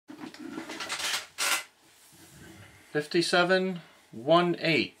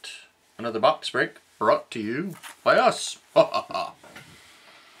57-18. Another box break brought to you by us. Ha ha ha.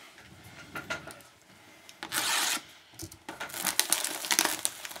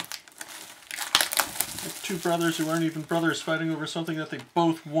 Two brothers who aren't even brothers fighting over something that they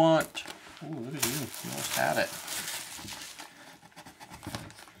both want. Ooh, look at you. You almost had it.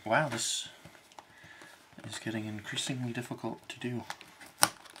 Wow, this is getting increasingly difficult to do.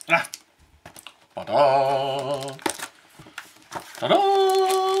 Ah! Ta-da!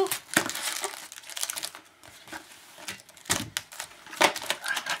 Ta-da!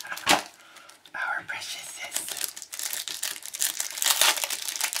 Our precious sister.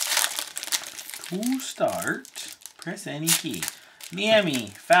 To start, press any key.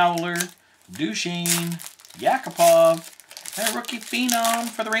 Miami, Fowler, Duchesne, Yakupov, and a rookie phenom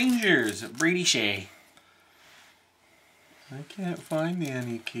for the Rangers, Brady Shea. I can't find the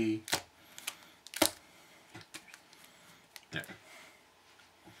any key. There.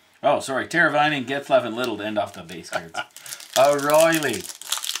 Oh, sorry. Teravainen, Getzlaf, and Little to end off the base cards. O'Reilly,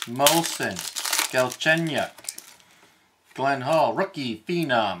 Molson, Galchenyuk, Glenn Hall, rookie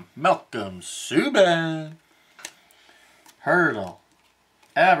phenom, Malcolm Subban, Hurdle,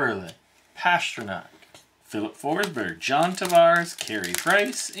 Aberlin, Pastrnak, Philip Forsberg, John Tavares, Carey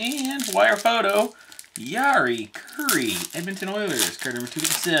Price, and wire photo, Yari Curry, Edmonton Oilers, card number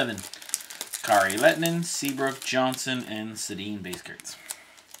 257. Kari Lettinen, Seabrook, Johnson, and Sedin base cards.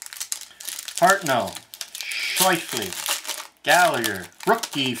 Hartnell, Scheifele, Gallagher,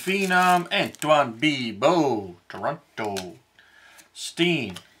 rookie phenom, Antoine Bibeau, Toronto,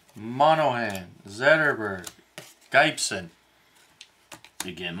 Steen, Monahan, Zetterberg, Gibson,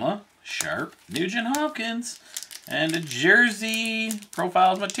 Iginla, Sharp, Nugent Hopkins, and a jersey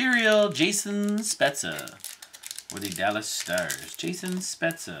profiled material, Jason Spezza for the Dallas Stars. Jason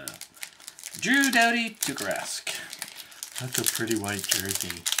Spezza. Drew Doughty, Tuukka Rask. That's a pretty white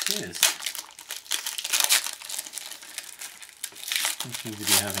jersey. It is. I seem to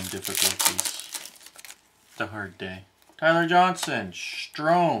be having difficulties. It's a hard day. Tyler Johnson,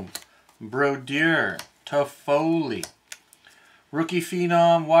 Strome, Brodeur, Toffoli. Rookie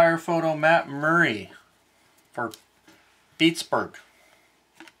phenom, wire photo, Matt Murray for Pittsburgh.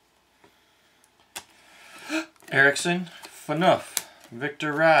 Erickson, Phaneuf,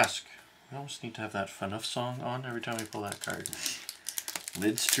 Victor Rask. We almost need to have that Phaneuf song on every time we pull that card.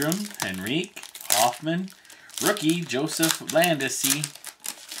 Lidstrom, Henrique, Hoffman, rookie Joseph Landesi,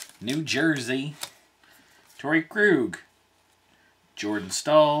 New Jersey, Torrey Krug, Jordan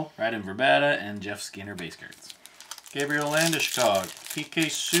Stahl, Radim Verbata, and Jeff Skinner base cards. Gabriel Landeskog, PK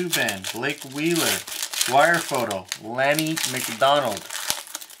Subban, Blake Wheeler, wire photo, Lanny McDonald,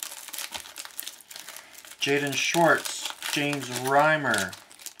 Jaden Schwartz, James Reimer,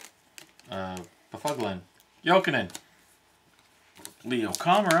 Bufuglin, Jokinen, Leo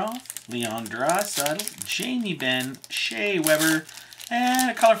Komarov, Leon Draisaitl, Jamie Benn, Shea Weber,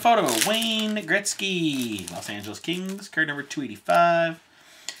 and a color photo, Wayne Gretzky, Los Angeles Kings, card number 285,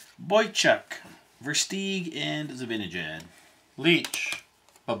 Boychuk, Versteeg, and Zibanejad. Leach,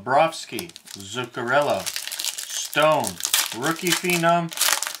 Bobrovsky, Zuccarello, Stone, rookie phenom,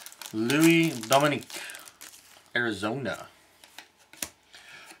 Louis Dominique, Arizona.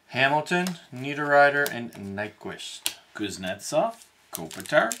 Hamilton, Niederreiter, and Nyquist. Kuznetsov,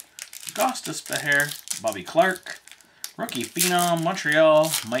 Kopitar, Gostas Beher, Bobby Clark, rookie phenom,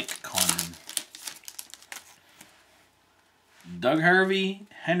 Montreal, Mike Condon. Doug Harvey,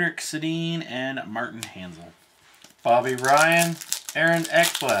 Henrik Sedin, and Martin Hansel. Bobby Ryan, Aaron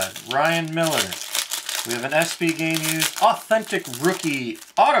Ekblad, Ryan Miller. We have an SB Game Used authentic rookie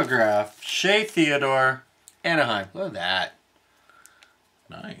autograph, Shea Theodore, Anaheim. Look at that.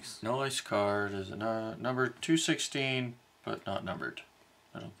 Nice. No ice card. Is it number 216, but not numbered.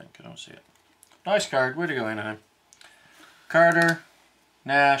 I don't see it. Nice card. Way to go, Anaheim. Carter,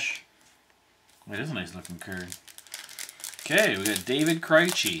 Nash. It is a nice looking card. Okay, we got David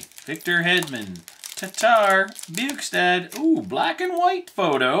Krejci, Victor Hedman, Tatar, Bukestad. Ooh, black and white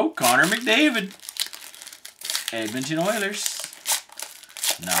photo, Connor McDavid. Edmonton Oilers.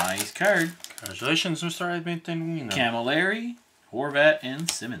 Nice card. Congratulations, Mr. Edmonton. Camilleri, Horvat,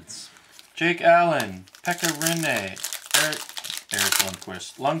 and Simmons. Jake Allen, Pekka Rinne, Eric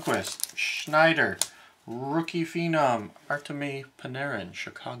Lundqvist, Schneider, rookie phenom, Artemi Panarin,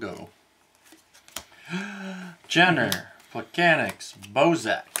 Chicago. Jenner, Plekanec,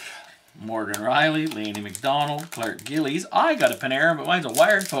 Bozak. Morgan Riley, Lanny McDonald, Clark Gillies. I got a Panarin, but mine's a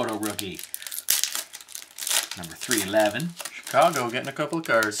wired photo rookie. Number 311. Chicago getting a couple of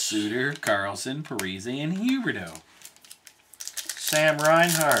cards. Suter, Carlson, Parise, and Huberdeau. Sam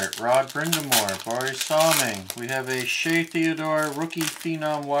Reinhart, Rod Brindamore, Boris Salming. We have a Shea Theodore rookie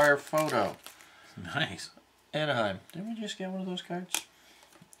phenom wire photo. Nice. Anaheim. Didn't we just get one of those cards?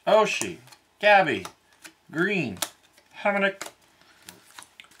 Oshie, Gabby, Green, Hamonic.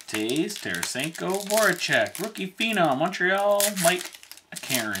 Tays, Tarasenko, Voracek, rookie phenom, Montreal, Mike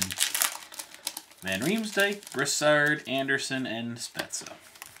Karen. Van Riemsdyk, Broussard, Anderson, and Spezza.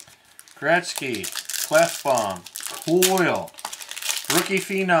 Gretzky, Clefbaum, Coyle, rookie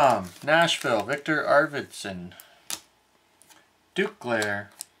phenom, Nashville, Victor Arvidsson. Duclair,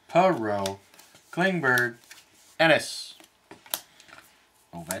 Perreault, Klingberg, Ennis.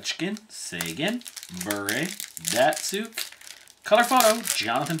 Ovechkin, Sagan, Bure, Datsuk. Color photo,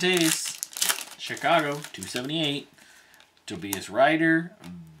 Jonathan Tays. Chicago, 278. Tobias Ryder,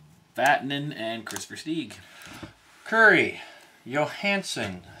 Vatanen, and Christopher Stieg. Curry,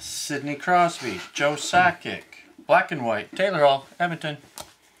 Johansson, Sidney Crosby, Joe Sakic, Black and White, Taylor Hall, Edmonton.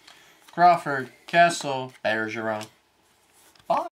 Crawford, Castle, Bergeron.